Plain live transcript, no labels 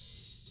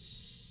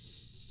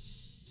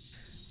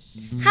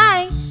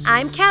Hi,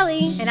 I'm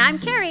Kelly. And I'm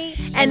Carrie.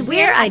 And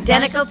we're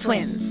identical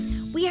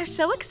twins. We are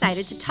so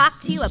excited to talk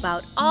to you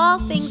about all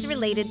things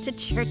related to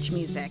church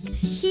music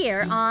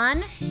here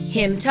on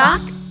Hymn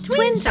Talk,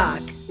 Twin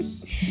Talk.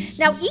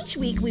 Now, each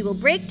week we will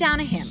break down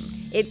a hymn.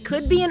 It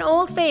could be an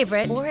old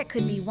favorite, Or it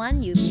could be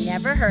one you've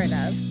never heard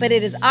of. but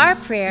it is our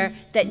prayer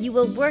that you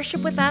will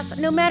worship with us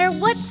no matter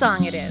what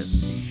song it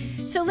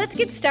is. So let's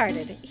get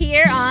started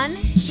here on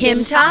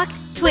Hymn Talk,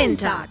 Twin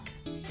Talk.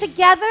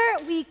 Together,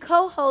 we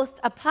co-host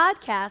a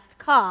podcast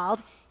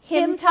called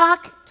Hymn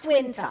Talk,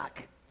 Twin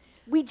Talk.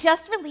 We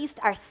just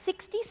released our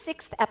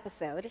 66th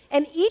episode,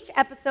 And each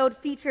episode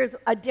features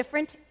a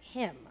different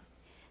hymn.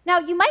 Now,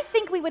 you might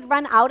think we would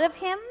run out of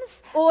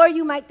hymns, Or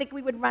you might think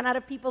we would run out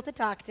of people to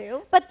talk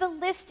to. but the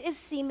list is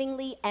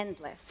seemingly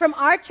endless. From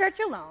our church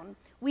alone,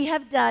 we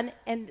have done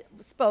and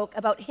spoke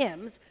about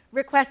hymns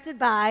requested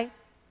by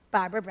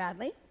Barbara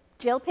Bradley,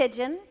 Jill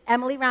Pigeon,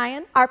 Emily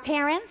Ryan, our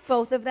parents,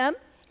 both of them,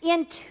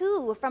 and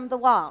two from the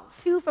walls.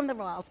 2 from the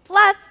Walls.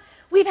 Plus,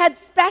 we've had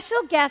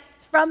special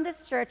guests from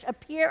this church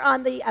appear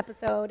on the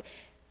episode,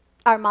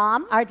 Our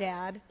mom, our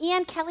dad,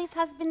 and Kelly's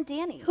husband,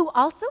 Danny. who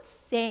also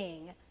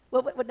sang.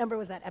 What number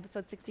was that?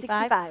 Episode 65?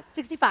 65.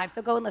 65,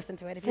 so go and listen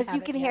to it if you Because you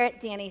haven't can yet. hear it,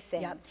 Danny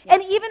sing. Yep. Yep.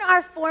 And even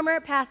our former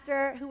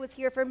pastor, who was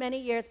here for many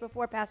years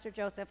before Pastor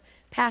Joseph,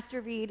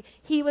 Pastor Reed,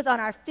 he was on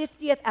our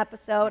 50th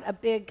episode, a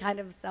big kind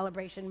of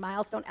celebration,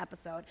 milestone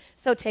episode.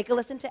 So take a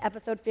listen to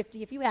episode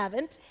 50 if you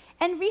haven't.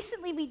 And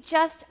recently, we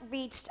just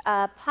reached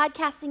a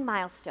podcasting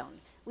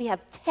milestone. We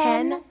have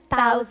 10,000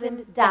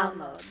 10,000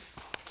 downloads.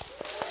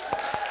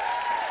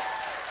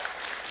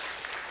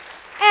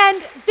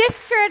 And this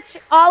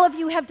church, all of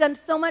you have done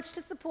so much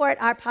to support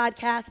our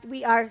podcast.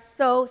 We are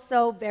so,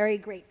 so very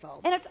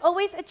grateful. And it's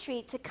always a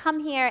treat to come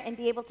here and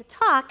be able to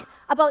talk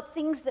about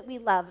things that we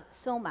love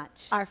so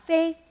much. Our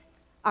faith,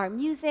 Our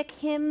music,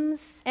 hymns.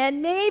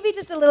 and maybe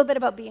just a little bit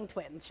about being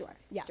twins. Sure.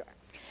 Yeah. Sure.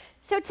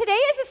 So today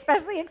is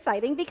especially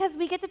exciting because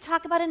we get to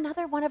talk about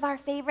another one of our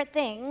favorite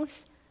things,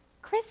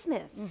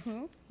 Christmas.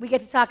 We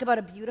get to talk about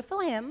a beautiful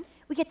hymn.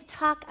 We get to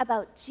talk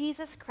about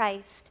Jesus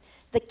Christ,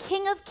 the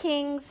King of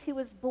Kings who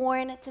was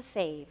born to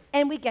save.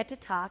 And we get to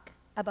talk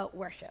about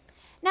worship.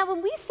 Now,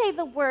 when we say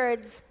the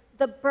words,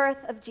 the birth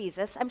of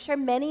Jesus, I'm sure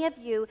many of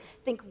you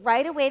think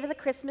right away to the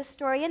Christmas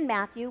story in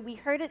Matthew. We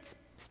heard it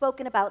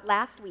spoken about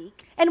last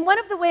week. And one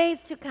of the ways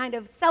to kind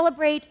of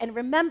celebrate and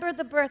remember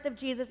the birth of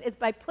Jesus is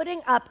by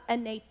putting up a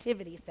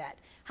nativity set.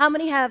 How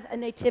many have a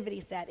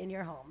nativity set in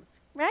your homes?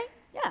 Right?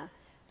 Yeah,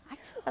 I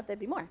actually thought there'd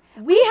be more.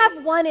 We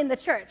have one in the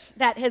church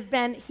that has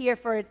been here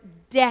for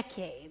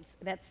decades,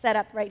 that's set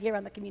up right here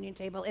on the communion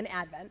table in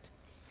Advent.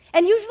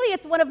 And usually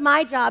it's one of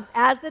my jobs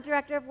as the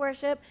director of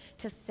worship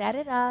to set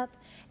it up.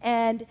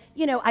 And,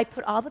 you know, I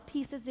put all the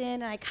pieces in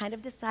and I kind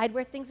of decide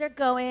where things are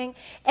going.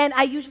 And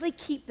I usually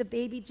keep the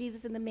baby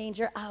Jesus in the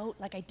manger out,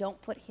 like I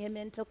don't put him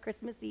in till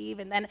Christmas Eve.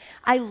 And then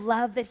I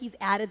love that he's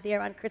added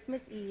there on Christmas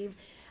Eve.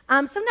 So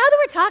now that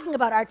we're talking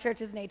about our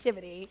church's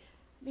nativity,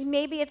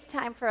 Maybe it's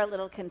time for a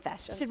little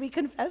confession. should we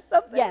confess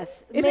something?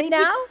 Yes. Is Many it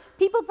now?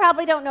 People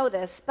probably don't know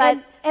this, but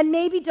And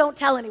maybe don't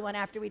tell anyone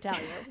after we tell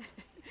you.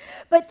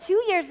 but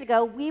 2 years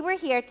ago we were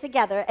here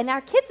together, and our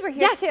kids were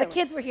here Yes, too. the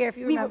kids were here, if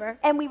you We were- remember.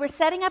 and we were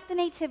setting up the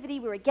nativity.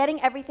 We were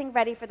getting everything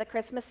ready for the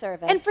Christmas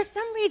service. And for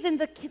some reason,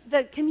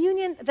 the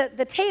communion,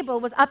 the table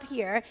was up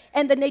here,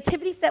 and the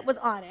nativity set was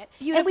on it. And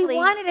Beautifully. we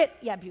wanted it,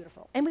 yeah,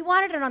 beautiful. And we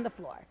wanted it on the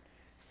floor.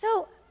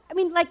 So, I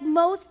mean, like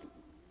most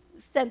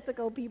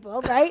sensical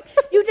people, right?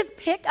 You just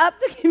pick up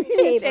the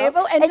communion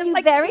table and just you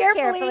like very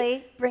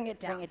carefully bring it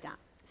down. bring it down.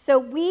 So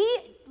we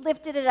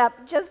lifted it up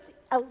just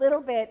a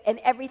little bit, and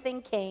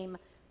everything came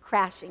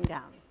crashing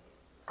down.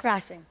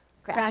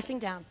 Crashing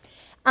down.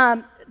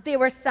 There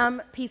were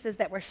some pieces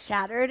that were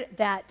shattered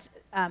that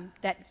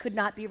could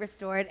not be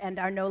restored and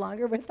are no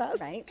longer with us.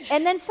 Right.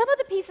 And then some of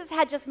the pieces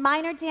had just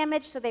minor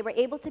damage, so they were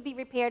able to be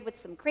repaired with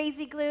some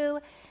crazy glue.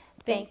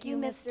 Thank you,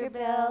 Mr.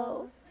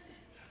 Bill.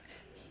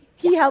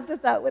 He helped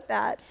us out with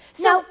that.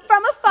 So- Now,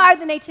 from afar,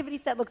 the nativity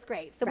set looks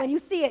great. So when you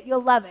see it,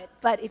 you'll love it.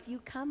 But if you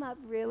come up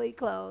really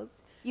close,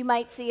 You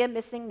might see a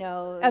missing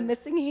nose. a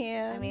missing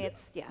hand. I mean,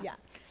 it's, yeah. yeah.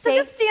 So Stay-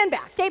 just stand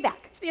back. Stay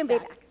back. Stand Stay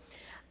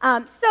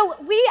back. So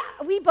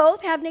we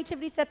both have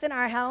nativity sets in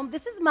our home.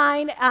 This is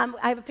mine.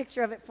 I have a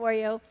picture of it for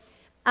you.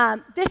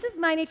 This is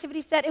my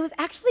nativity set. It was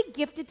actually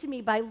gifted to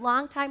me by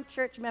longtime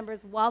church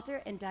members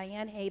Walter and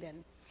Diane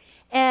Hayden.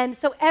 And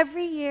so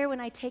every year when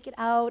I take it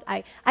out,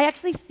 I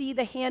actually see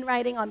the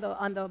handwriting on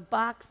the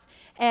box,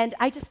 and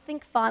I just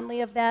think fondly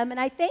of them, and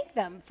I thank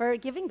them for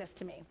giving this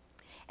to me.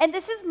 And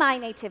this is my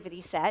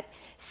nativity set.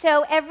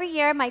 So every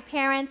year, my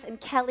parents and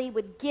Kelly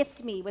would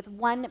gift me with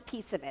one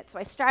piece of it. So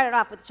I started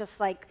off with just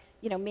like,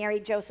 you know, Mary,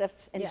 Joseph,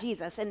 and Yeah.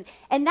 Jesus. And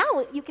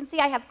now you can see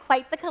I have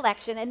quite the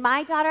collection. And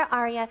my daughter,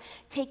 Aria,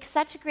 takes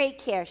such great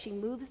care. She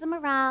moves them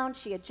around,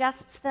 she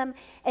adjusts them,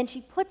 and she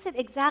puts it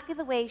exactly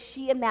the way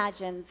she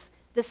imagines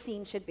the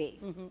scene should be.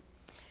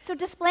 So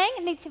displaying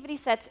nativity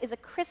sets is a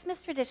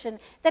Christmas tradition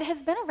that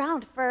has been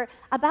around for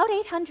about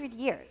 800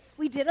 years.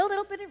 We did a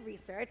little bit of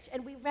research,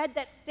 and we read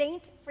that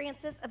St.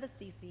 Francis of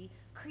Assisi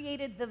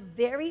created the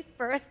very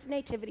first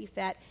nativity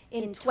set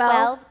in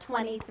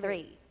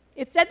 1223.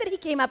 It said that he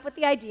came up with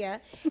the idea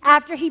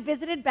after he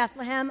visited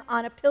Bethlehem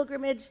on a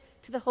pilgrimage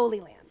to the Holy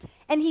Land.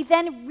 And he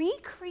then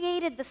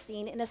recreated the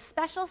scene in a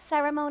special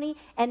ceremony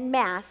and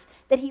mass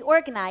that he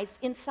organized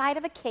inside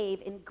of a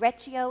cave in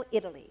Greccio,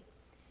 Italy,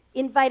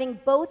 inviting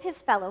both his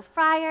fellow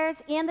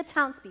friars and the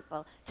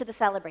townspeople to the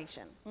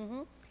celebration.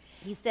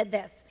 He said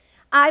this,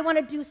 "I want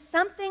to do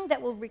something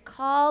that will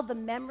recall the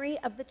memory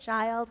of the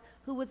child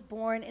who was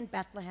born in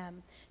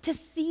Bethlehem, to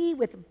see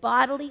with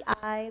bodily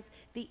eyes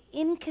the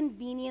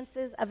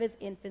inconveniences of his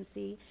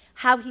infancy,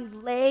 how he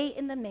lay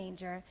in the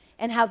manger,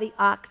 and how the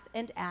ox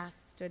and ass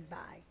stood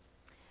by."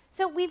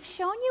 So we've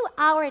shown you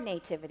our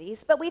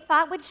nativities, but we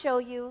thought we'd show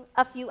you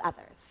a few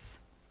others.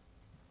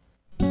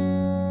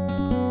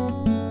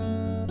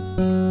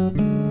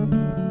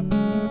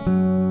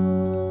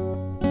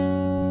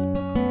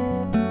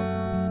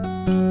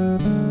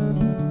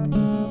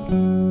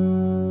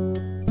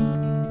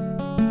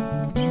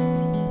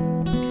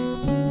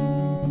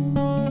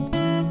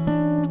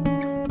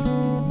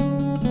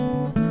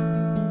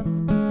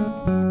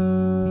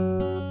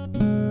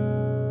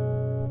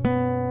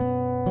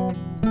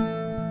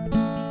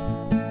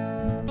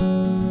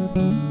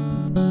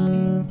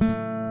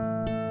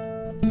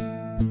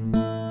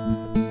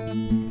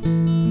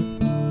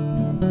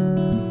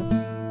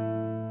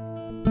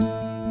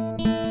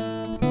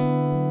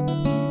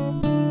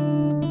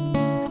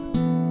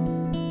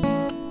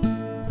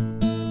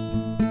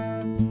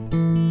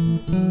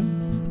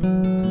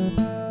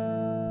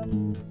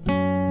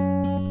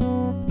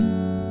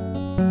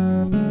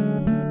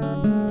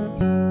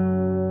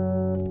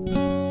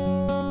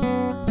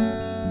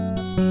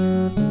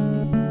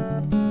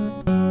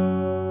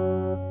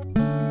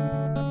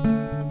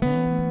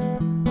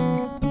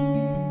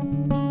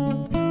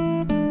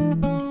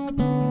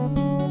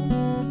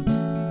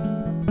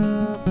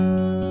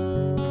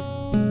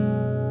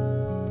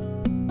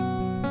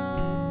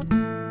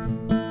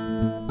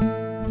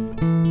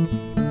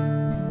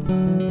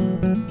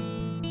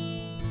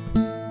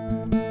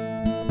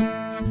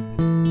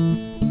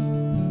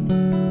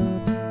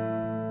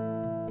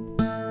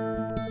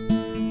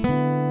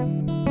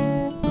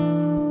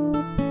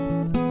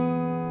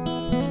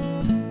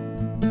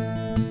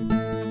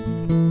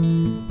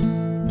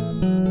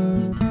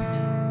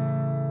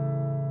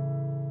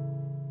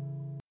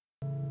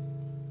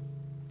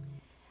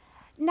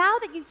 Now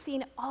that you've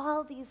seen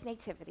all these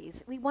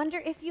nativities, we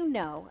wonder if you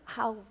know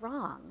how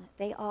wrong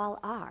they all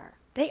are.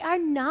 They are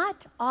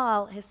not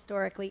all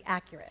historically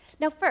accurate.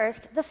 Now,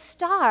 first, the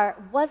star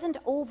wasn't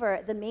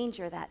over the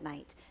manger that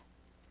night.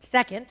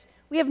 Second,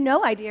 we have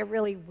no idea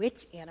really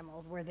which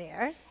animals were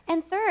there.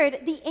 And third,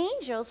 the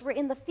angels were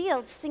in the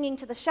fields singing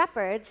to the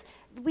shepherds.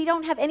 We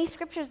don't have any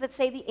scriptures that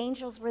say the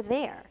angels were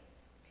there.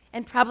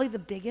 And probably the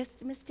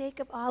biggest mistake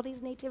of all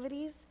these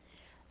nativities,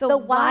 The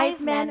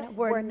wise men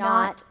were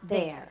not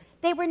there.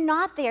 They were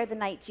not there the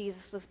night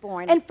Jesus was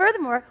born. And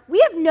furthermore, we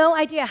have no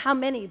idea how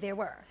many there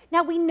were.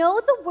 Now, we know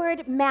the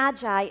word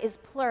magi is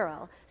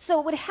plural, so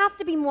it would have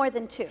to be more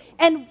than two.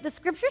 And the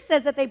scripture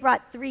says that they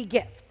brought 3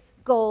 gifts.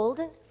 Gold,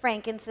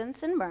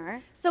 frankincense, and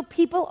myrrh. So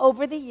people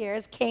over the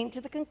years came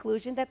to the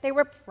conclusion that there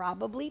were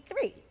probably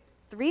 3.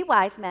 3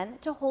 wise men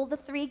to hold the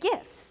 3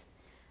 gifts.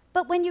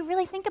 But when you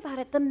really think about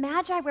it, the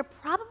magi were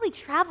probably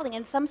traveling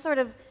in some sort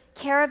of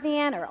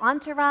caravan or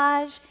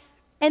entourage.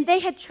 And they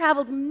had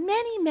traveled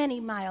many, many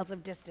miles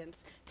of distance.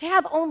 To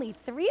have only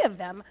 3 of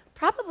them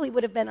probably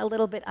would have been a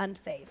little bit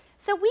unsafe.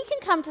 So we can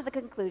come to the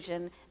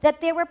conclusion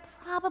that there were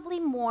probably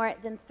more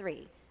than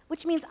 3,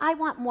 which means I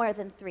want more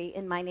than 3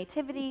 in my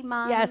nativity.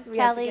 Mom, Yes, we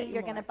have to Kelly, get you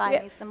you're more. going to buy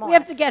me some more. We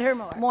have to get her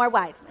more. More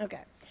wise men.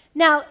 Okay.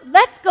 Now,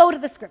 let's go to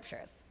the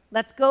scriptures.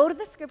 Let's go to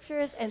the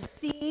scriptures and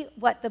see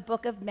what the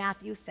book of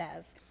Matthew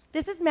says.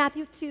 This is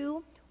Matthew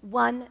 2,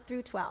 1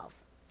 through 12.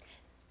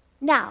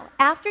 Now,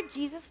 after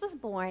Jesus was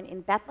born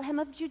in Bethlehem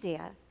of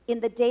Judea,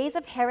 in the days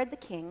of Herod the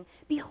king,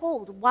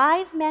 behold,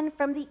 wise men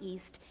from the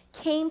east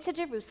came to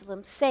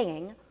Jerusalem,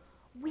 saying,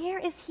 "Where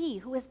is he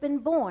who has been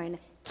born,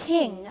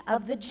 King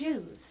of the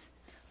Jews?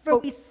 For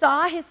we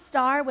saw his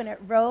star when it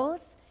rose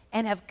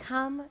and have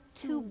come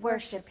To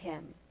worship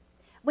him."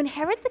 When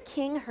Herod the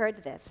king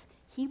heard this,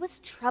 he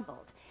was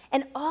troubled,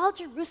 and all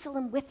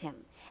Jerusalem with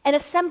him. And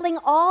assembling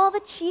all the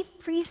chief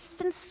priests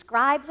and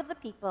scribes of the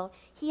people,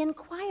 he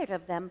inquired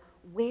of them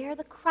where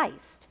the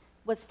Christ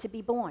was to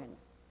be born.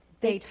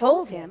 They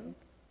told him,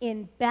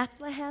 "In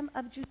Bethlehem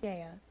of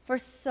Judea, for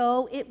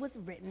so it was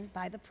written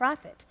by the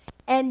prophet.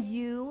 And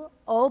you,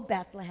 O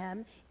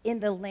Bethlehem,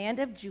 in the land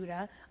of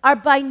Judah, are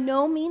by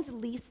no means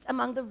least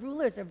among the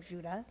rulers of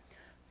Judah,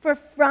 for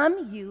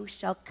from you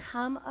shall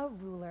come a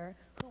ruler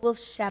who will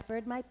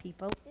shepherd my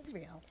people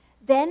Israel."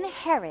 Then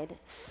Herod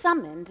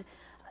summoned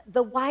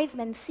the wise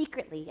men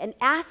secretly and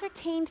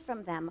ascertained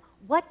from them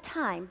what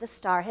time the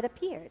star had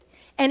appeared.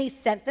 And he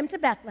sent them to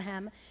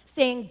Bethlehem,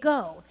 saying,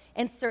 "Go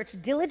and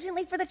search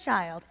diligently for the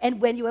child,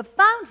 and when you have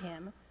found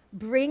him,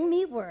 bring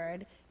me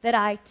word that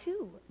I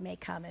too may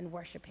come and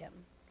worship him."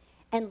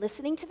 And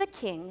listening to the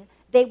king,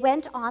 they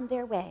went on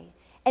their way.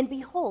 And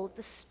behold,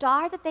 the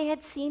star that they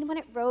had seen when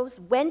it rose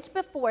went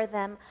before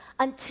them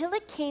until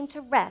it came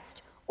to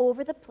rest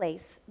over the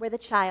place where the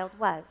child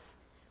was.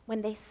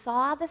 When they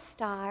saw the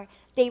star,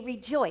 they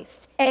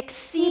rejoiced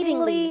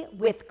exceedingly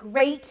with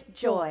great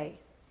joy.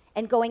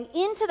 And going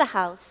into the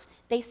house,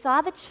 they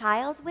saw the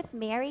child with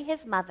Mary,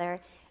 his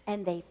mother,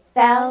 and they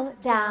fell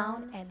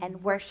down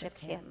and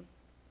worshipped him.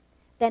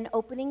 Then,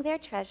 opening their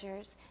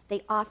treasures,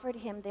 they offered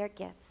him their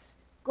gifts,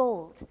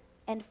 gold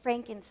and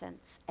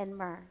frankincense and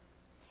myrrh.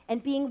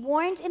 And being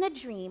warned in a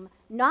dream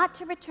not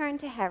to return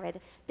to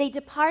Herod, they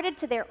departed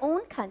to their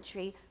own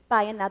country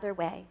by another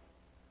way.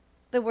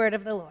 The word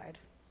of the Lord.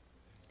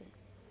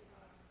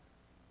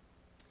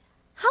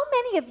 How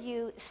many of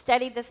you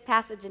studied this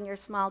passage in your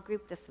small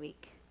group this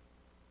week?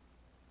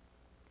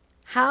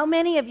 How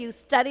many of you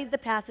studied the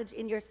passage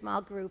in your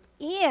small group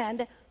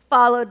and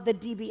followed the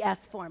DBS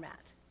format?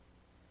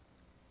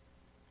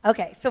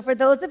 Okay, so for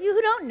those of you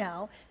who don't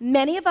know,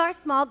 many of our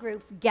small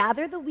groups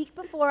gather the week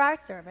before our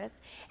service,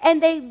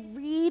 and they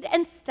read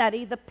and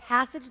study the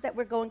passage that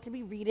we're going to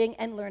be reading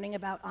and learning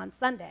about on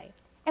Sunday.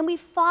 And we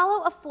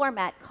follow a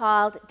format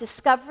called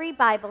Discovery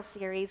Bible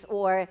Series,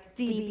 or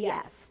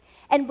DBS.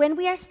 And when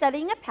we are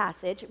studying a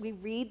passage, we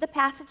read the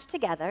passage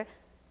together,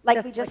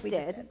 like we just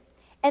did,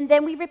 and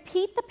then we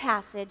repeat the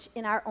passage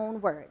in our own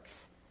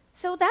words.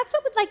 So that's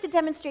what we'd like to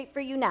demonstrate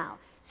for you now.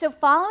 So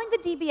following the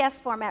DBS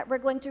format, we're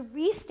going to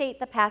restate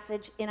the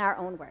passage in our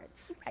own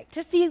words. Right,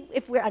 to see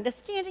if we're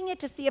understanding it,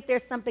 to see if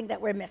there's something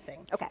that we're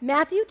missing. Okay.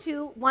 Matthew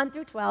 2, 1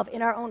 through 12,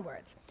 in our own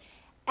words.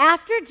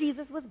 After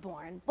Jesus was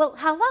born. Well,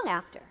 how long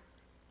after?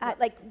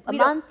 Like a we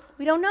month?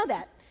 We don't know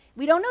that.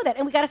 We don't know that,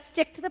 and we got to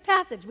stick to the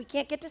passage. We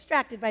can't get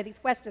distracted by these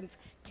questions,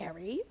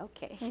 Carrie.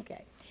 Okay.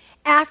 Okay.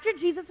 After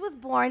Jesus was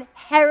born,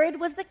 Herod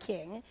was the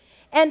king,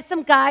 and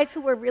some guys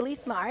who were really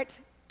smart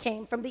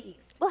came from the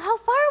east. Well, how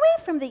far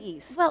away from the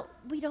east? Well,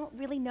 we don't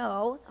really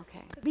know.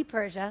 Okay. Could be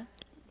Persia.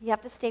 You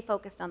have to stay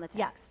focused on the text.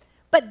 Yes.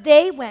 But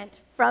they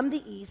went from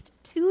the east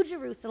to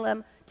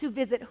Jerusalem to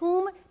visit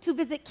whom? To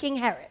visit King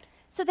Herod.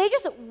 So they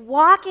just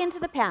walk into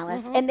the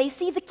palace and they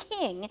see the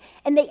king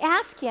and they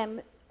ask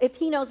him if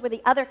he knows where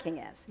the other king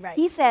is. Right.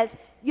 He says,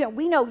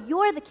 we know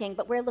you're the king,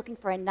 but we're looking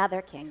for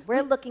another king.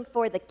 We're looking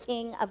for the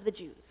king of the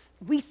Jews.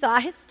 We saw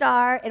his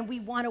star and we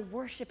want to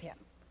worship him.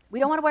 We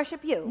don't want to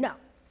worship you. No.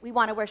 We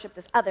want to worship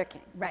this other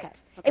king. Right. Okay.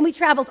 And we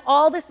traveled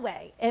all this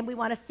way and we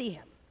want to see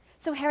him.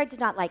 So Herod did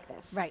not like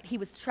this. Right. He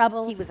was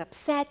troubled. He was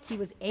upset. He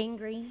was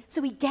angry.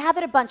 So he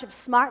gathered a bunch of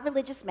smart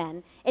religious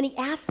men and he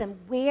asked them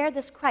where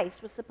this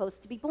Christ was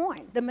supposed to be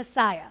born. The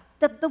Messiah.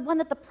 The one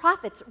that the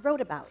prophets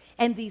wrote about.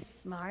 And these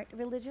smart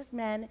religious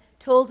men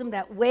told him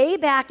that way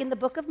back in the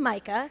book of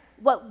Micah,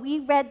 what we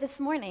read this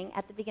morning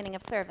at the beginning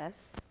of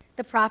service,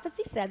 the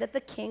prophecy said that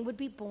the king would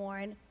be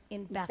born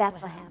in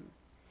Bethlehem.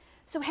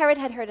 So Herod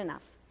had heard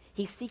enough.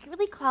 He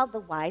secretly called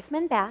the wise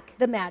men back,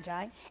 the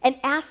Magi, and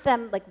asked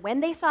them, when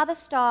they saw the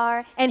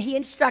star, and he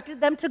instructed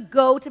them to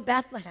go to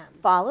Bethlehem,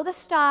 follow the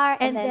star,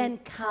 and then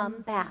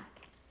come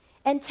back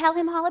and tell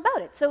him all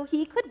about it so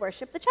he could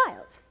worship the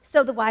child.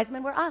 So the wise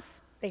men were off.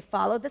 They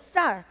followed the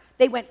star.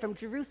 They went from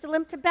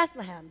Jerusalem to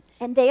Bethlehem.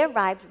 And they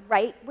arrived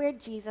right where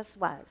Jesus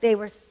was. They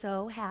were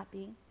so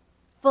happy.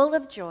 Full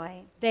of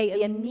joy.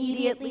 They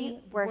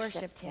immediately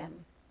worshiped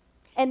him.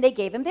 And they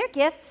gave him their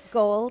gifts.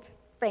 Gold,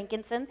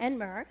 frankincense, and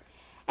myrrh.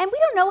 And we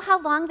don't know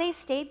how long they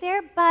stayed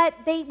there, but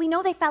we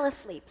know they fell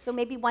asleep. So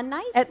maybe one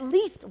night? At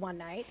least one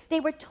night. They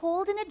were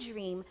told in a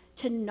dream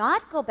to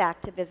not go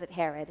back to visit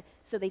Herod,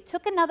 so they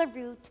took another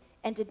route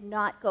and did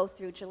not go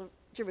through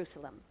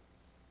Jerusalem.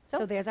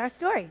 So there's our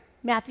story.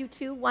 Matthew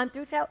 2, 1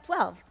 through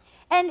 12.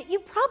 And you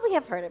probably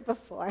have heard it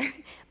before,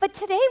 but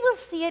today we'll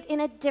see it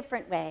in a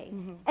different way.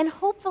 And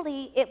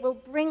hopefully it will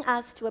bring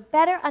us to a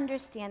better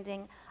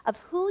understanding of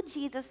who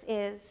Jesus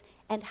is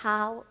and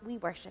how we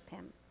worship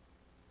him.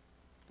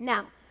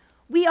 Now,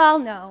 we all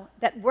know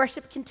that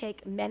worship can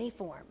take many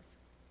forms.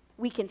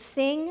 We can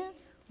sing,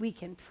 we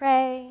can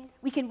pray,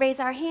 we can raise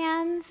our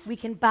hands, we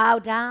can bow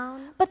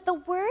down. But the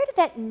word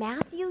that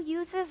Matthew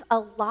uses a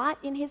lot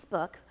in his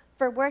book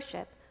for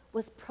worship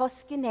was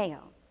proskuneo.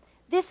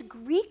 This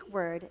Greek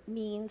word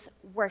means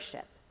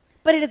worship.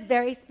 But it is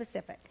very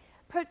specific.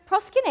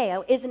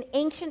 Proskuneo is an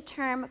ancient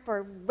term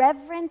for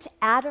reverent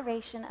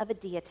adoration of a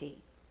deity.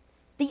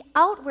 The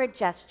outward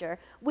gesture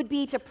would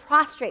be to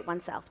prostrate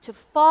oneself, to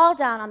fall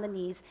down on the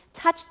knees,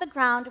 touch the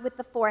ground with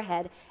the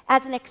forehead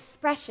as an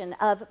expression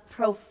of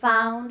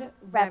profound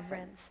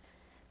reverence.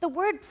 The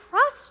word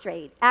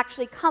prostrate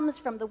actually comes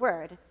from the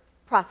word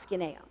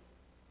proskuneo.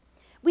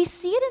 We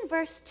see it in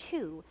verse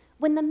 2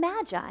 when the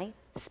Magi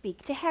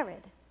speak to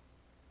Herod.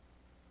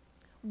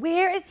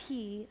 Where is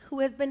he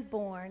who has been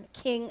born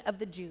King of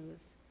the Jews?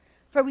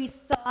 For we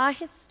saw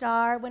his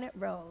star when it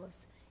rose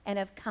and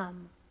have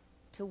come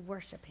to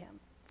worship him.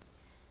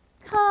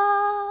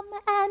 Come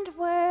and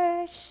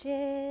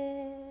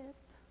worship.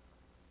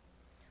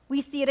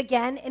 We see it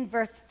again in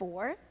verse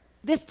 4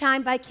 this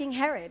time by King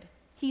Herod.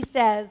 He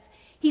says,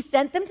 he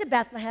sent them to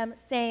Bethlehem,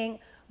 saying,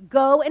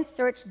 "Go and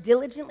search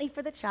diligently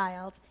for the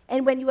child,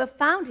 and when you have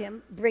found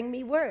him, bring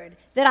me word,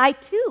 that I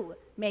too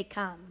may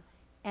come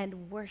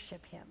and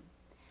worship him."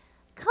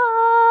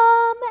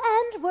 Come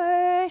and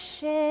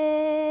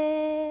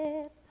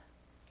worship.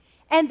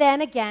 And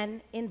then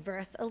again in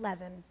verse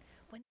 11,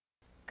 when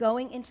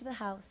going into the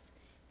house,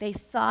 they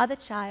saw the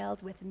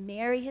child with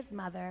Mary his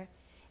mother,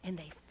 and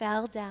they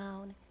fell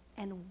down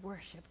and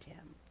worshiped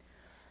him.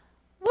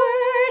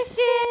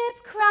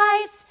 Worship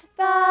Christ,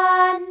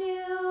 the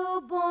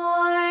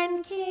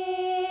newborn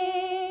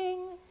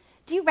King.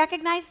 Do you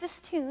recognize this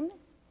tune?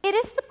 It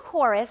is the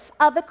chorus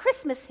of a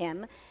Christmas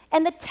hymn,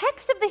 and the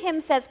text of the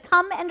hymn says,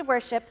 "Come and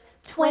worship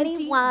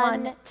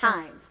 21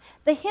 times."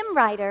 The hymn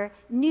writer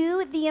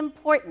knew the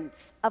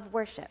importance of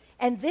worship.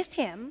 And this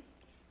hymn,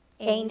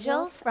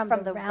 Angels from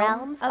the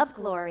Realms of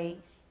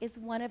Glory, is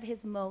one of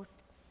his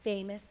most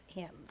famous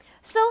hymns.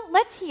 So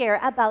let's hear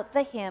about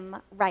the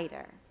hymn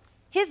writer.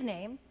 His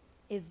name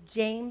is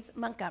James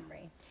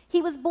Montgomery.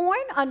 He was born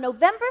on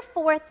November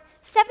 4th,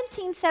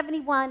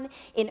 1771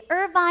 in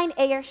Irvine,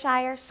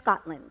 Ayrshire,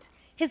 Scotland.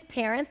 His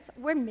parents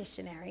were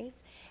missionaries,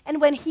 and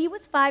when he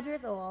was 5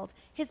 years old,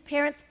 his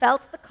parents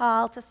felt the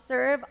call to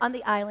serve on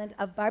the island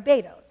of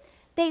Barbados.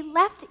 They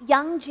left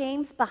young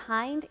James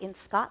behind in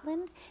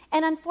Scotland,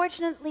 and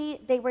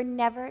unfortunately, they were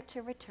never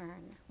to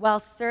return.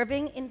 While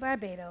serving in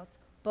Barbados,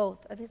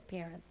 both of his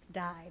parents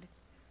died.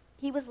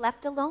 He was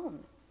left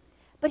alone,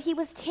 but he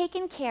was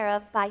taken care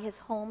of by his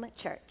home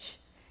church.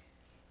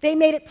 They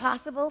made it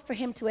possible for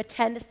him to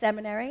attend a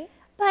seminary,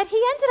 But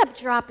he ended up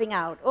dropping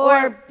out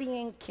or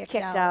being kicked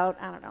out. out.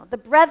 I don't know. The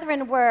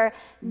brethren were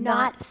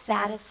not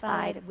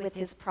satisfied with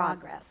his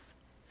progress.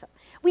 So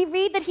we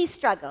read that he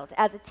struggled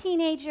as a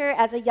teenager,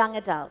 as a young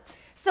adult.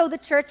 So the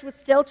church was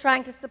still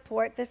trying to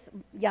support this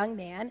young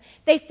man.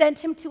 They sent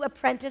him to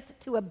apprentice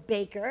to a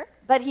baker.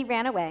 But he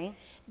ran away.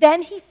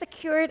 Then he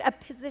secured a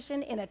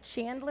position in a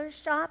chandler's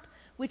shop,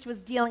 which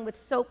was dealing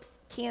with soaps,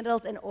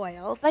 candles, and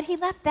oils. But he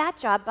left that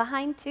job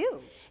behind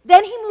too.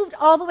 Then he moved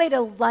all the way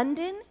to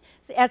London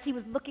as he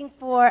was looking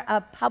for a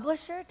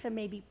publisher to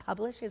maybe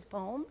publish his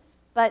poems.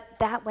 But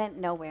that went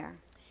nowhere.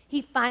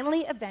 He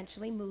finally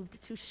eventually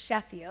moved to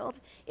Sheffield.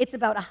 It's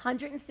about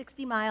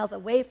 160 miles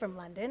away from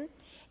London.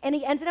 And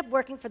he ended up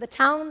working for the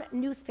town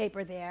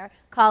newspaper there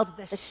called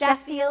the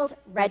Sheffield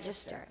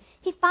Register.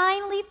 He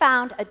finally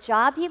found a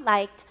job he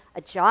liked,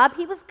 a job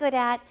he was good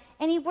at,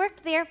 and he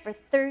worked there for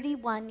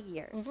 31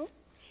 years.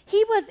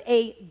 He was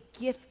a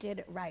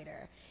gifted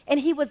writer, and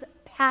he was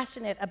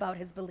passionate about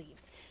his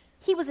beliefs.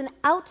 He was an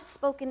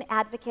outspoken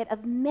advocate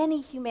of many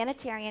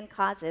humanitarian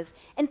causes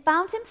and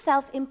found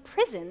himself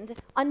imprisoned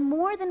on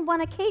more than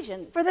one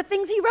occasion. For the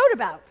things he wrote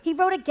about, He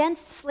wrote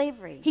against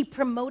slavery. he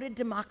promoted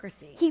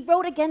democracy. He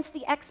wrote against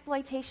the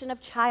exploitation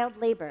of child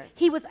labor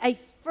He was a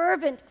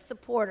fervent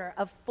supporter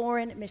of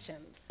foreign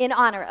missions, in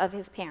honor of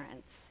his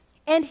parents.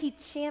 and he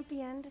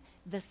championed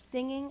the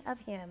singing of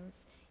hymns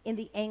in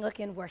the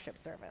Anglican worship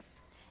service.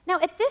 Now,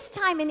 at this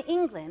time in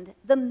England,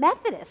 the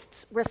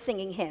Methodists were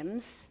singing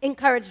hymns,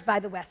 Encouraged by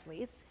the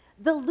Wesleys,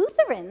 the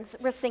Lutherans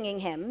were singing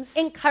hymns,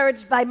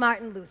 encouraged by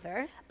Martin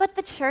Luther, but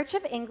the Church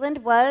of England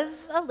was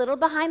a little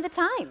behind the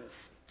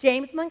times.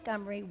 James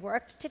Montgomery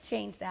worked to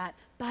change that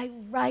by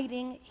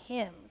writing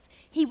hymns.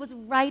 He was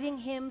writing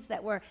hymns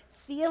that were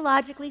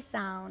theologically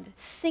sound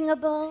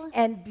Singable,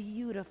 and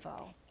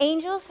beautiful.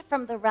 Angels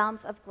from the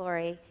Realms of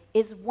Glory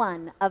is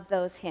one of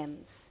those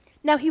hymns.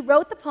 Now, he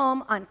wrote the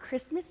poem on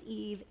Christmas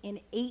Eve in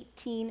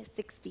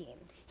 1816.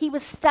 He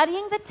was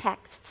studying the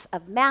texts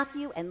of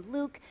Matthew and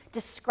Luke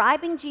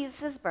describing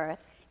Jesus' birth,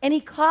 And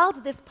he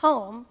called this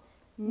poem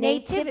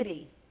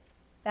Nativity.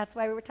 That's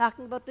why we were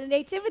talking about the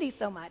Nativity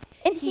so much.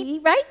 And he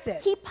writes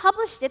it. He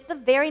published it the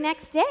very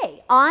next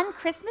day, on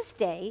Christmas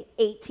Day,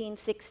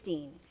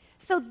 1816.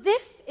 So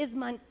this is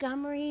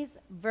Montgomery's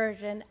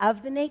version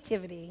of the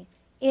Nativity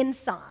in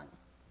song.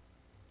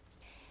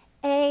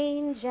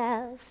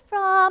 Angels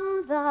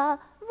from the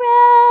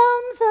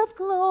realms of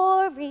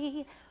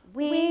glory,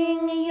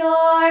 wing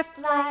your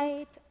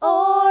flight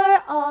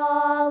o'er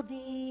all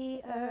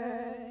the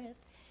earth.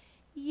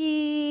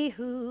 Ye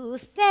who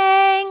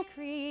sang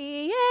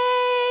creation's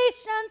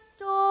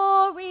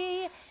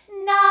story,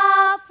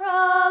 Now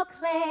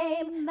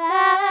proclaim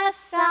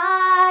Messiah's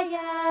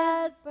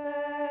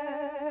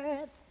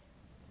birth.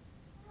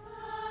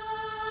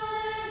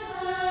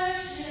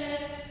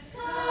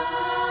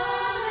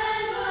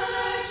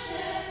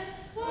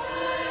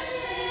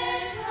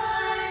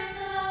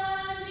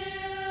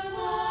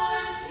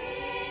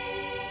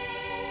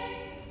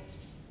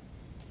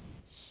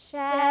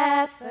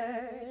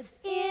 Shepherds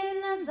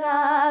in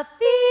the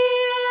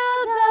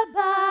field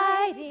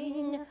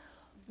abiding,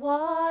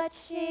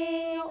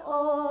 watching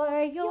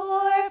o'er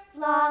your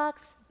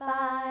flocks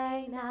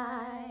by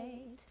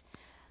night.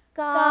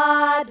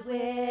 God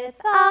with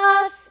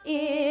us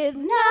is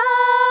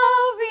now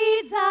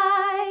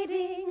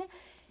residing,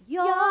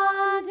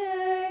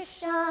 yonder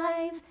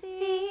shines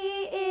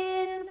the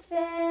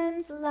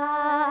infant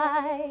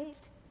light.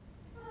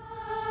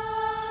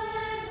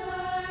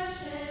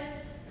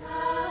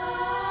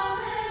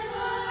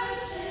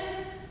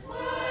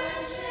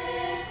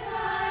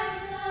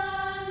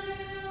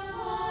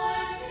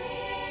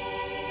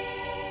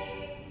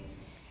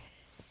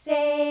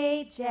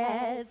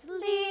 sages,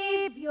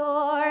 leave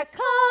your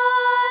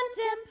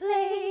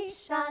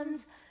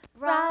contemplations,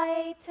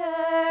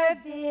 brighter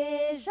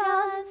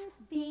visions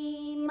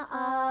beam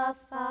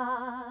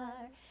afar.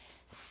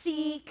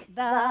 Seek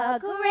the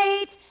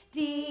great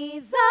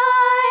desire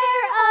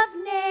of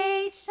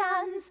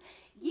nations,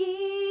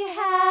 ye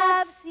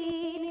have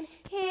seen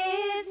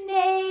his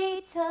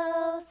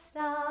natal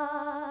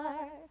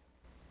star.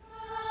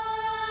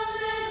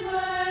 Come and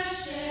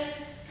worship,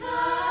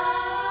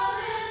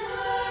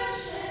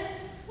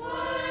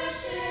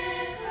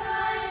 worship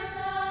Christ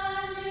the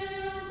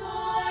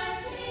newborn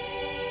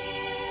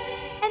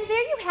King. And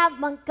there you have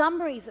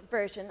Montgomery's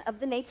version of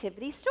the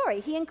nativity story.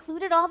 He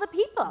included all the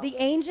people, The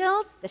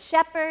angels the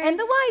shepherds, and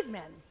the wise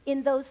men.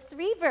 In those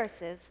 3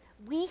 verses,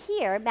 we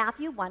hear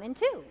Matthew 1 and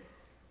 2.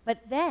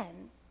 But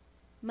then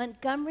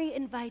Montgomery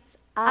invites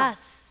us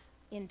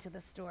into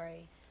the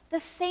story. The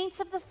saints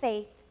of the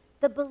faith,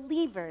 the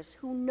believers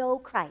who know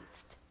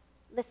Christ.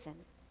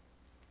 Listen.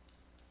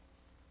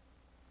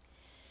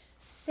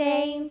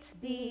 Saints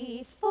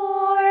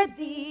before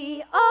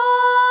the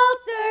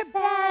altar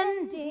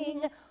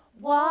bending,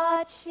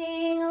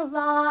 watching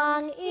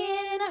long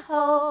in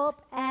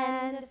hope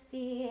and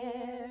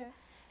fear.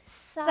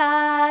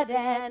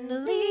 Suddenly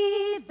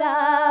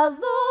the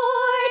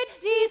Lord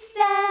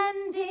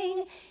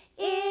descending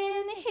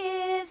in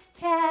his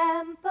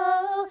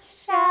temple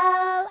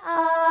shall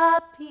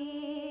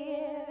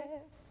appear.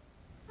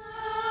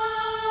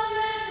 Come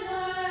and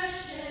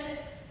worship,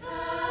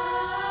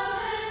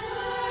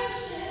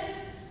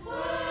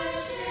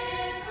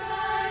 worship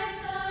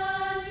Christ the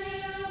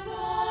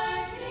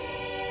newborn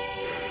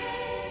King.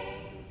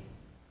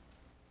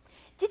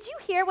 Did you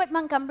hear what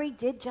Montgomery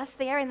did just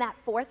there in that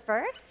 4th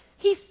verse?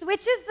 He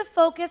switches the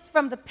focus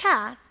from the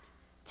past.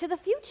 To the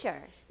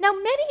future. Now,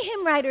 many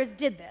hymn writers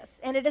did this,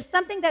 and it is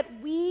something that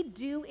we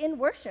do in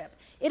worship.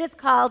 It is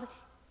called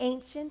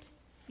ancient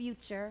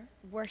future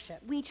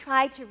worship. We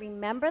try to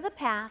remember the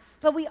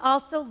past. But we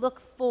also look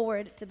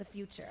forward to the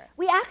future.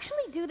 We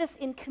actually do this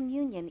in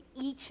communion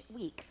each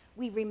week.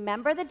 We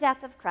remember the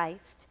death of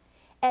Christ,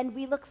 and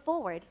we look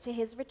forward to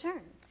his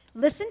return.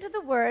 Listen to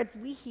the words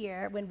we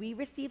hear when we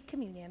receive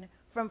communion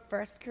from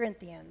 1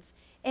 Corinthians,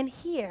 and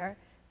hear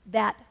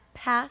that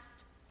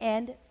past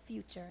and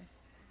future.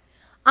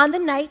 On the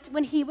night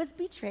when he was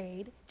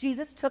betrayed,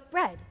 Jesus took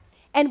bread,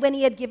 and when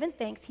he had given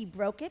thanks, he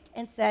broke it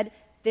and said,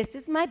 "This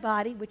is my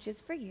body, which is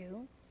for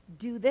you.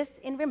 Do this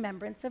in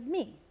remembrance of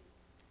me."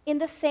 In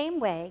the same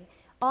way,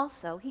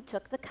 also, he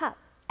took the cup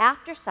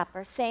after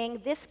supper,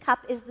 saying, "This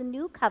cup is the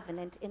new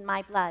covenant in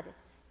my blood.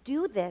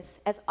 Do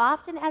this as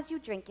often as you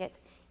drink it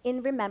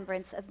in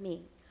remembrance of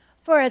me.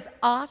 For as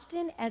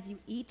often as you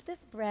eat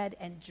this bread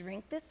and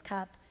drink this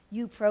cup,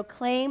 you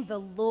proclaim the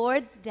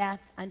Lord's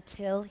death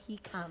until he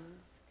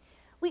comes."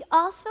 We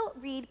also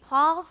read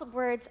Paul's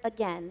words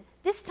again,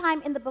 this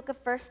time in the book of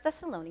 1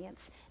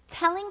 Thessalonians,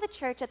 telling the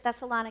church at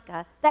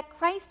Thessalonica that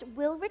Christ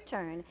will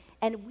return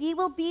and we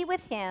will be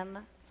with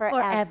him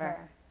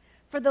forever.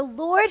 For the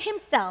Lord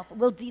himself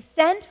will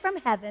descend from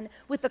heaven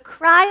with a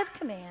cry of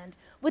command,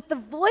 with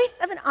the voice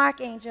of an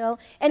archangel,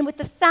 and with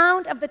the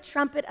sound of the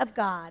trumpet of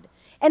God.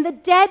 And the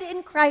dead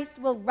in Christ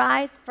will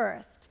rise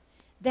first.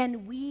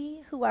 Then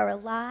we who are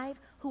alive,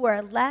 who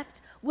are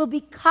left, will be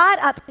caught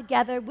up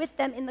together with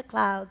them in the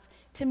clouds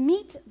to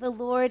meet the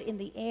Lord in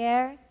the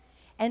air,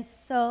 and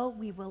so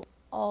we will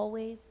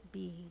always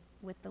be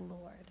with the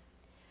Lord.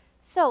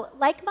 So,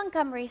 like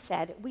Montgomery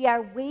said, we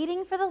are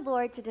waiting for the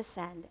Lord to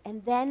descend,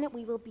 and then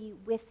we will be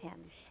with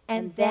him.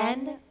 And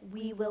then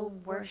we will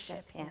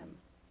worship him.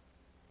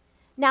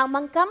 Now,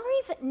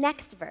 Montgomery's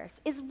next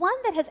verse is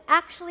one that has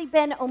actually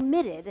been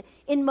omitted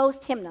in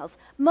most hymnals.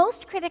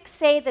 Most critics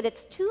say that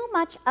it's too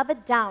much of a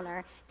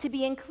downer to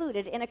be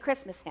included in a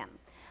Christmas hymn.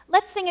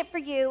 Let's sing it for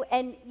you,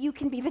 and you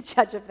can be the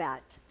judge of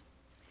that.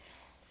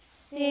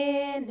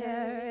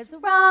 Sinners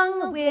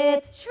wrung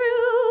with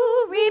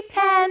true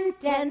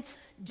repentance,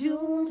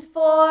 doomed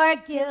for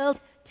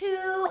guilt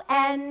to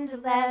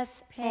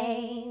endless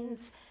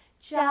pains.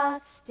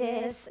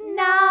 Justice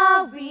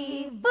now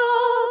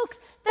revokes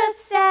the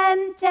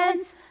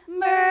sentence.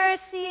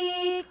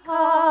 Mercy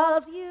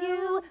calls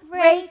you,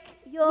 break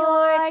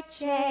your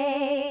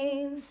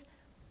chains.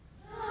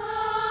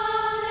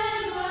 Come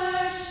and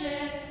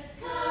worship,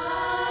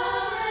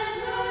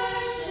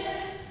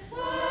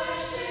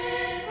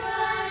 worship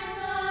Christ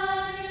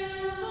the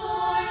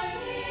newborn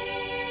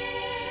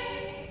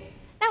King.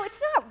 Now,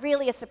 it's not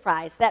really a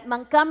surprise that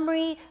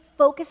Montgomery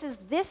focuses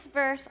this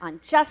verse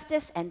on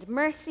justice and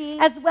mercy.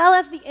 As well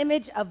as the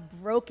image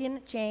of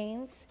broken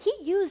chains. He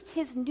used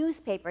his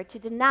newspaper to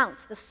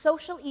denounce the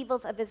social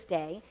evils of his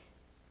day.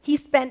 He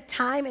spent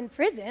time in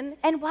prison.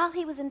 And while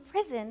he was in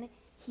prison,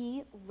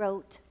 he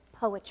wrote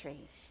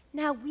poetry.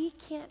 Now, we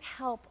can't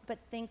help but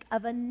think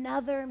of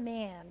another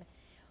man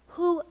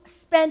who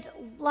spent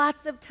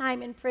lots of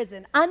time in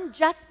prison,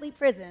 unjustly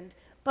imprisoned,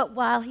 but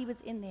while he was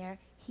in there,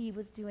 he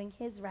was doing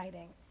his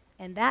writing.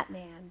 And that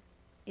man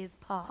is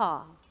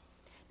Paul.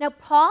 Now,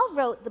 Paul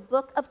wrote the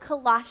book of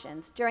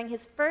Colossians during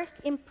his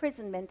first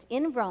imprisonment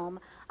in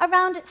Rome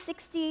around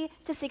 60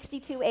 to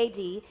 62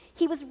 AD.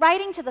 He was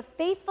writing to the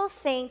faithful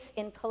saints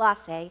in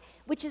Colossae,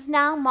 which is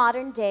now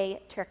modern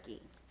day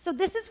Turkey. So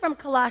this is from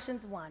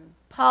Colossians 1.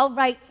 Paul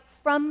writes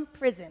from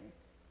prison.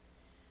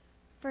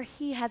 For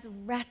he has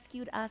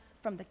rescued us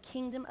from the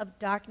kingdom of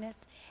darkness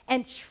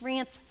and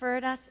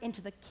transferred us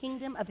into the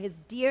kingdom of his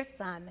dear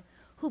Son,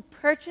 who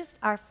purchased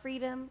our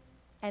freedom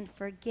and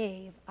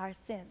forgave our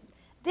sins.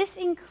 This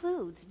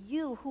includes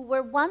you who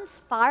were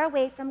once far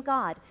away from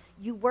God.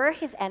 You were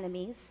his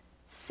enemies,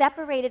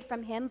 separated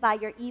from him by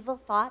your evil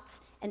thoughts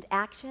and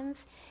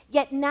actions.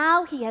 Yet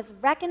now he has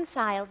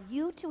reconciled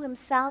you to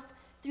himself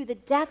through the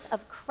death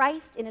of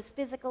Christ in his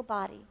physical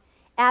body.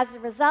 As a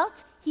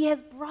result, he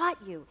has brought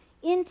you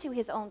into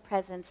his own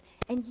presence,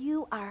 and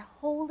you are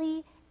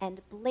holy and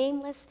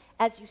blameless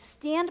as you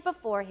stand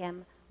before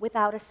him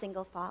without a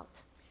single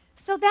fault.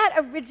 So that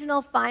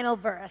original final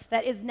verse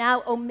that is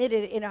now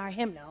omitted in our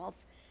hymnals,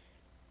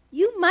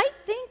 you might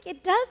think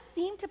it does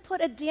seem to put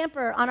a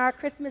damper on our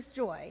Christmas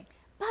joy.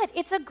 But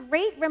it's a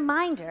great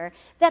reminder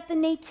that the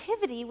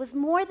Nativity was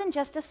more than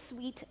just a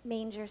sweet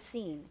manger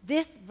scene.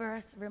 This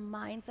verse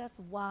reminds us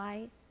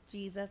why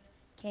Jesus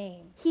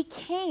came. He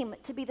came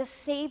to be the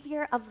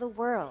Savior of the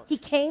world. He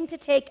came to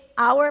take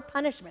our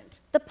punishment.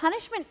 The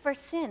punishment for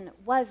sin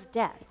was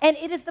death And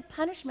it is the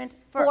punishment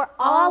for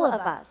all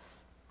of us.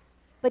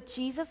 But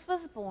Jesus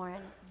was born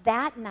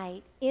that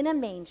night in a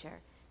manger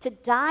to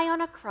die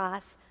on a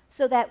cross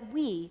so that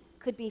we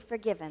could be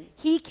forgiven,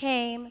 He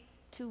came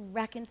to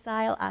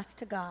reconcile us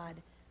to God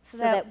so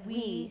that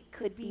we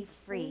could be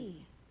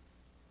free.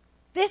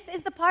 This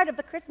is the part of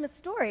the Christmas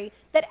story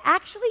that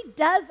actually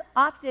does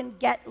often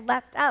get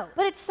left out.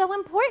 But it's so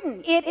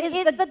important. It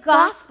is the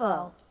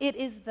gospel. It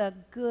is the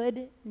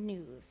good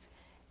news.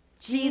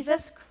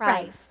 Jesus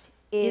Christ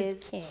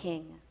is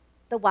King.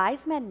 The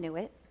wise men knew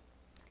it.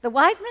 The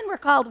wise men were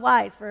called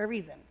wise for a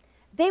reason.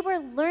 They were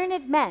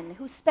learned men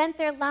who spent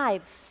their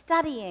lives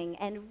studying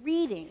and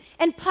reading.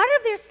 And part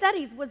of their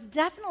studies was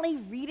definitely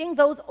reading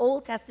those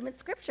Old Testament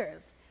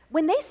scriptures.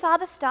 When they saw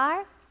the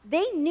star,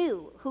 they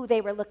knew who they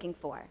were looking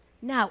for.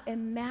 Now,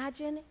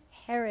 imagine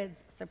Herod's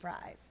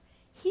surprise.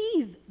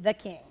 He's the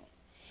king.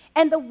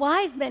 And the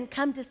wise men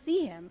come to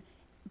see him,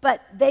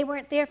 but they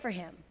weren't there for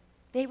him.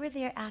 They were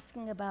there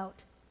asking about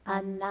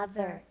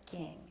another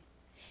king.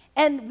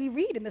 And we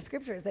read in the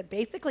scriptures that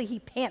basically he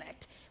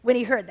panicked when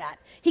he heard that.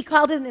 He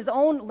called in his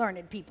own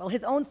learned people,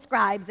 his own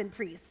scribes and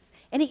priests,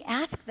 and he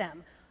asked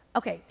them,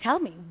 okay, tell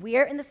me,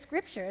 where in the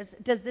scriptures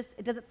does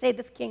it say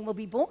this king will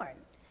be born?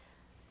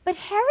 But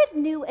Herod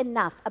knew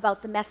enough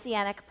about the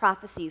messianic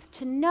prophecies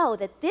to know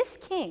that this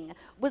king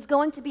was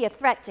going to be a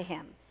threat to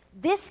him.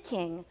 This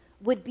king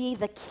would be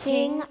the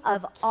king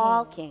of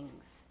all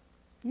kings.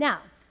 Now,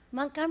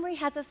 Montgomery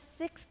has a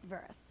sixth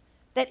verse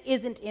that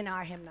isn't in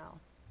our hymnal.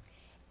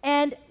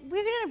 And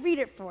we're going to read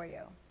it for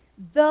you.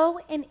 Though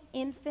an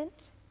infant,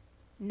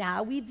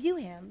 now we view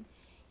him,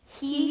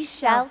 He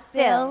shall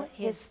fill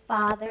his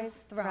Father's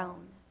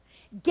throne.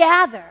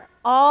 Gather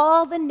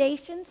all the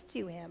nations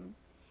to him.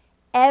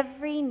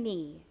 Every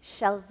knee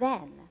shall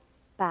then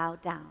bow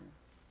down.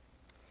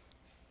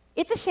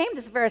 It's a shame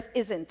this verse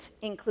isn't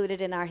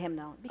included in our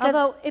hymnal. Because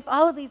Although, if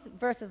all of these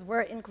verses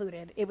were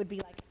included, it would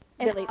be like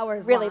an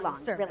hour's really long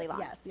long, service. really long.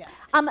 Yes, yes.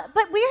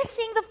 But we're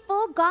seeing the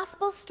full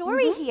gospel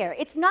story here.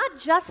 It's not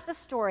just the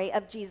story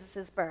of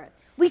Jesus' birth.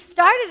 We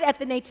started at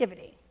the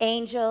Nativity.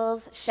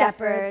 Angels,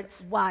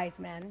 shepherds, wise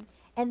men.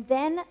 and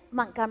then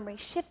Montgomery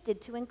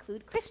shifted to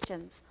include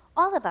Christians,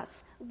 all of us,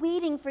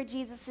 waiting for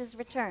Jesus'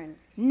 return.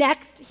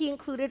 Next, he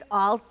included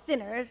all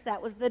sinners.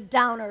 That was the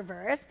downer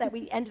verse that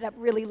we ended up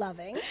really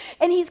loving.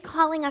 And he's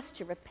calling us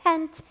to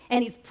repent.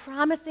 And he's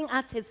promising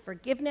us his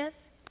forgiveness.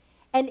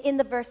 And in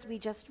the verse we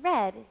just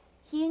read,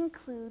 he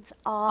includes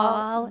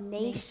all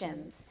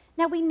nations.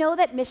 Now, we know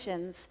that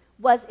missions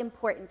was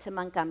important to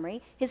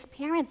Montgomery. His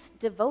parents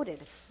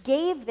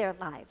gave their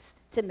lives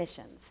to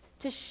missions,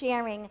 to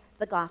sharing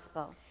the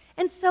gospel.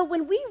 And so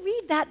when we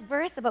read that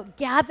verse about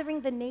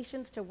gathering the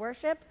nations to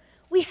worship,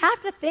 we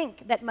have to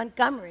think that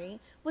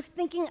Montgomery was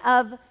thinking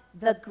of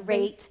the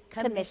Great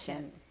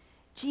Commission.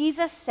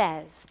 Jesus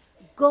says,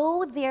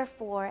 "Go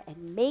therefore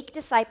and make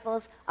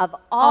disciples of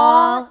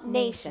all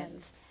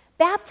nations,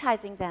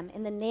 baptizing them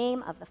in the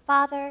name of the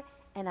Father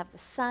and of the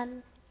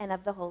Son and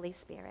of the Holy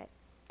Spirit."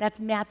 That's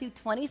Matthew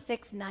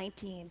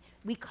 26:19.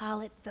 We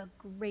call it the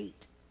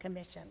Great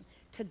Commission,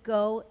 to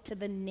go to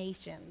the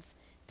nations,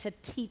 to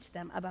teach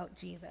them about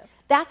Jesus.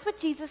 That's what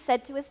Jesus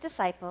said to his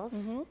disciples,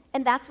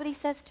 and that's what he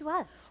says to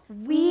us.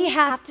 We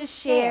have to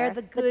share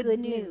the good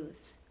news.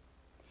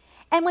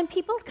 And when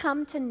people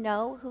come to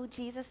know who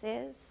Jesus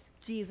is,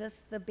 Jesus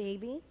the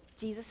baby,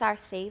 Jesus our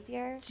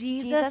Savior,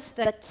 Jesus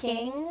the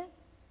King,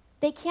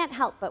 they can't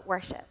help but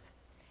worship.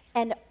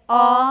 And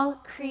all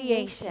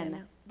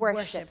creation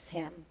worships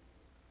him.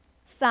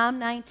 Psalm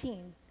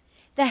 19.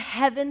 The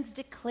heavens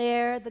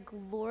declare the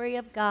glory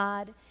of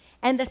God,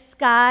 and the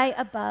sky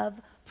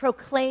above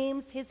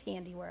proclaims his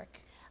handiwork.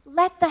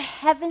 Let the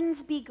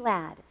heavens be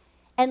glad,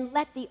 And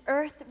let the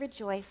earth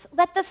rejoice.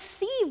 Let the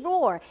sea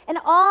roar and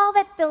all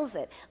that fills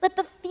it. Let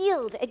the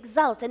field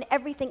exult and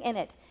everything in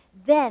it.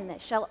 Then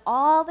shall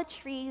all the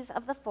trees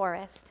of the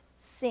forest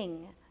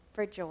sing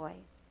for joy.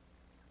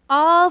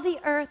 All the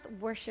earth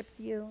worships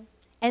you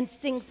and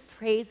sings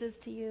praises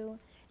to you.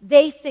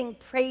 They sing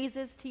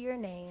praises to your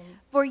name.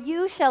 For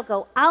you shall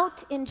go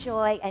out in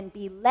joy and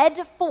be led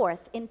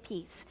forth in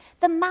peace.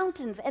 The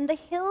mountains and the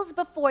hills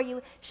before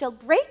you shall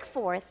break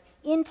forth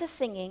into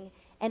singing,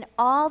 and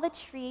all the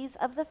trees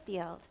of the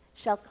field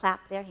shall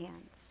clap their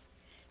hands.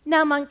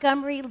 Now,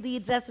 Montgomery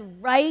leads us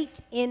right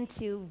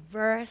into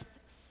verse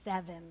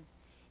 7,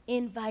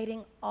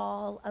 inviting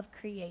all of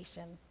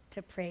creation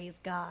to praise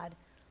God.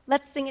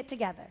 Let's sing it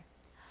together.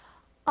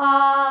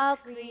 All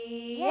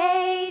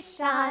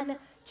creation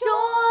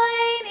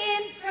join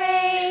in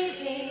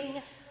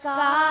praising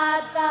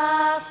God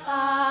the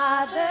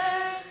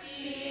Father,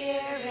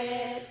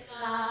 Spirit,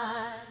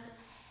 Son.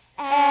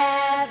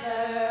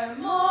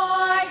 Evermore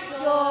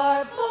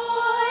your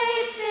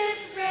voices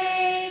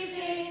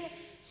raising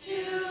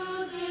to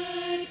the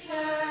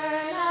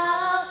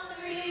eternal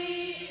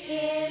three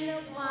in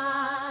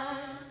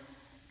one.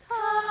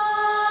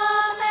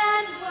 Come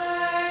and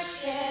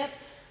worship,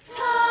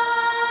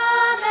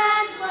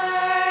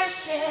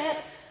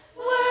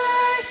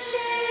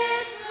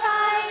 worship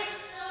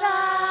Christ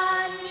the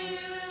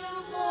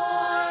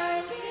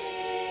newborn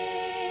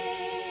King.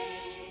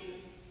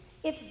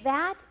 If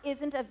that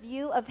isn't a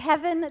view of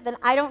heaven, then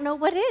I don't know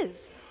what is.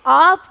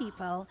 All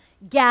people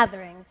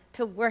gathering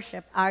to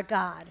worship our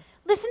God.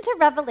 Listen to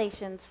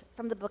Revelations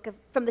from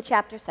the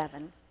chapter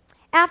 7.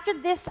 After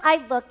this I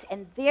looked,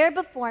 and there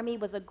before me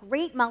was a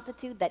great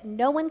multitude that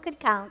no one could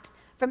count,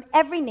 from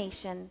every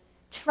nation,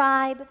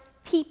 tribe,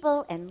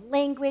 people, and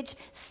language,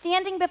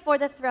 standing before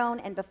the throne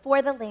and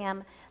before the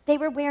Lamb. They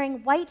were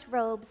wearing white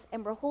robes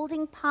and were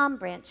holding palm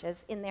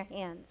branches in their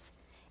hands.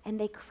 And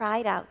they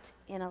cried out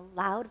in a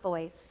loud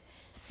voice,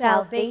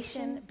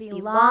 "Salvation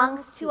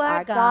belongs to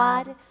our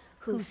God,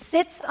 who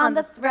sits on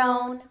the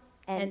throne,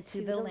 and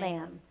to the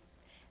Lamb."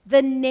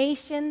 The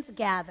nations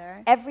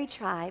gather, Every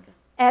tribe,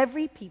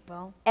 every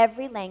people,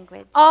 every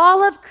language.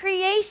 all of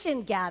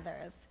creation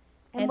gathers.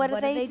 And what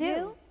do they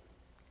do?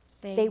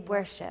 They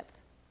worship.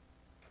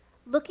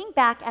 Looking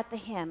back at the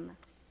hymn,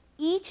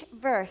 each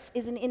verse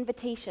is an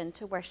invitation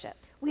to worship.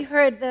 We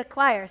heard the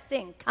choir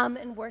sing, "Come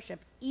and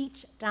worship,"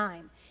 each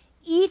time.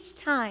 Each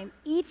time,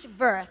 each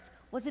verse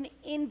was an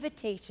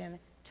invitation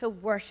to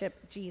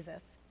worship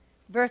Jesus.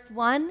 Verse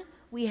 1,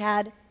 we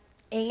had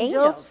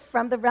angels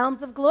from the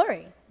realms of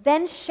glory.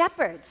 Then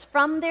shepherds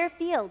from their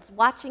fields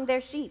watching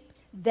their sheep.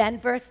 Then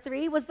verse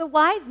 3 was the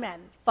wise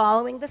men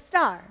following the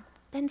star.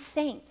 Then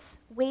saints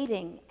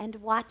waiting and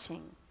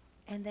watching.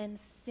 And then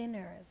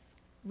sinners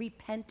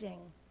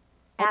repenting,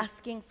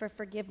 asking for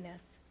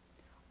forgiveness.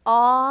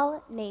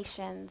 All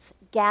nations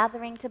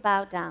gathering to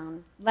bow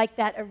down. Like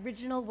that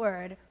original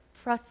word,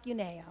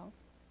 proskuneo.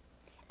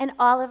 And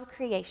all of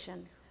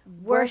creation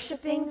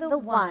Worshiping the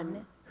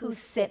one who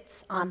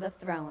sits on the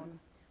throne.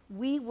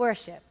 We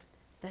worship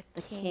the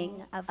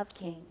King of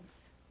Kings.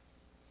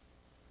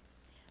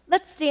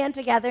 Let's stand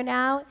together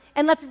now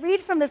and let's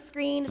read from the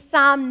screen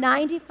Psalm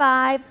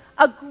 95,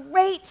 a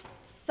great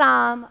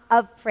psalm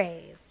of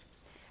praise.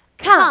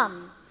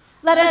 Come,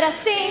 let us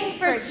sing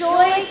for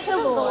joy to the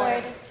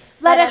Lord.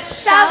 Let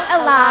us shout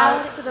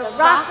aloud to the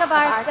rock of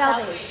our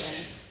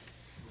salvation.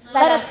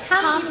 Let us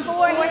come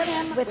before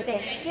him with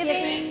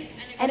thanksgiving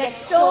and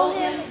extol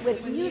him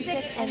with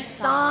music and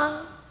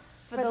song.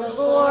 For the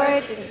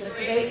Lord is the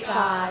great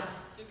God,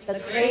 the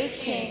great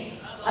King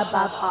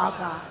above all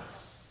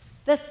gods.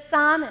 The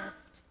psalmist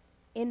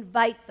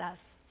invites us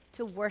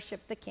to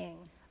worship the King.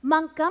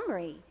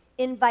 Montgomery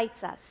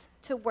invites us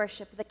to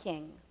worship the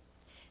King.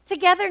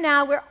 Together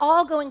now, we're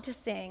all going to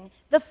sing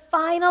the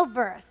final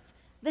verse.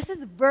 This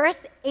is verse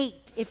 8,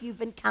 if you've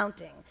been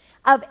counting,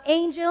 of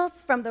Angels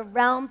from the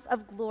Realms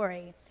of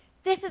Glory.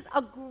 This is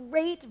a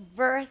great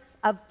verse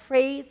of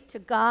praise to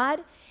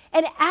God,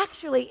 and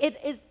actually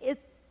it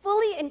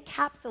fully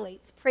encapsulates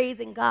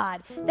praising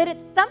God, that it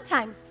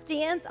sometimes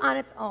stands on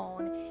its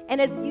own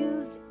and is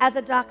used as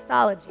a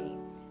doxology.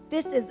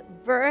 This is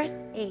verse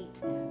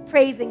 8,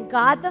 praising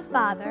God the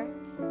Father,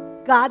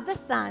 God the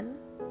Son,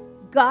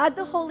 God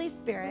the Holy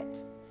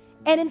Spirit,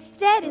 and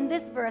instead in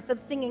this verse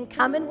of singing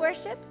 "Come and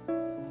Worship,"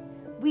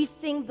 we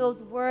sing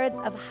those words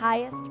of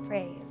highest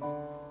praise.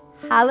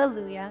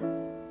 Hallelujah,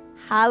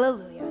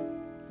 hallelujah.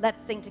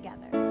 Let's sing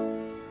together.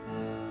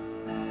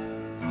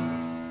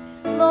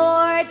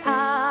 Lord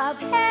of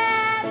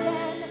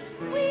heaven,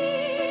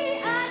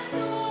 we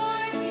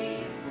adore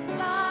thee,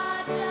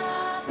 God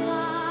the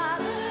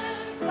Father,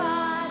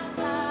 God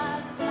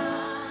the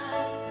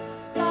Son,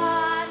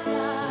 God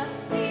the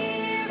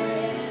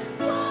Spirit,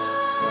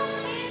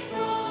 one in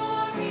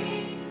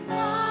glory,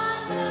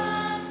 on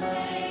the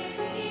same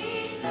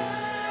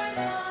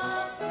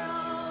eternal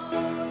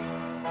throne.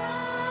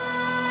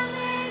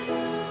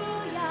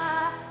 Hallelujah,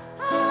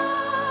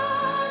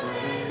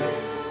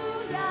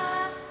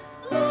 hallelujah,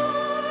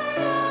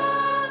 Lord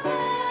of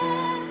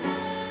heaven,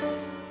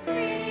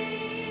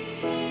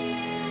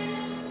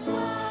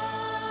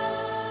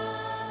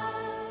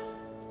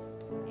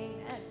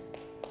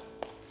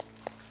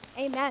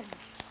 Amen.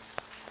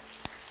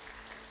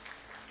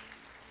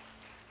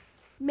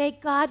 May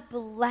God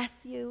bless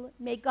you.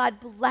 May God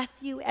bless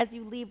you as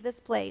you leave this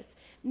place.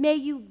 May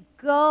you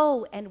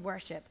go and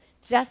worship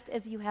just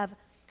as you have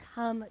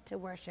come to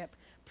worship,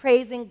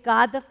 praising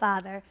God the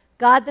Father,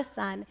 God the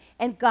Son,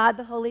 and God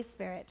the Holy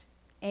Spirit.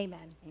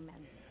 Amen. Amen.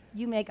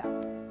 You may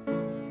go.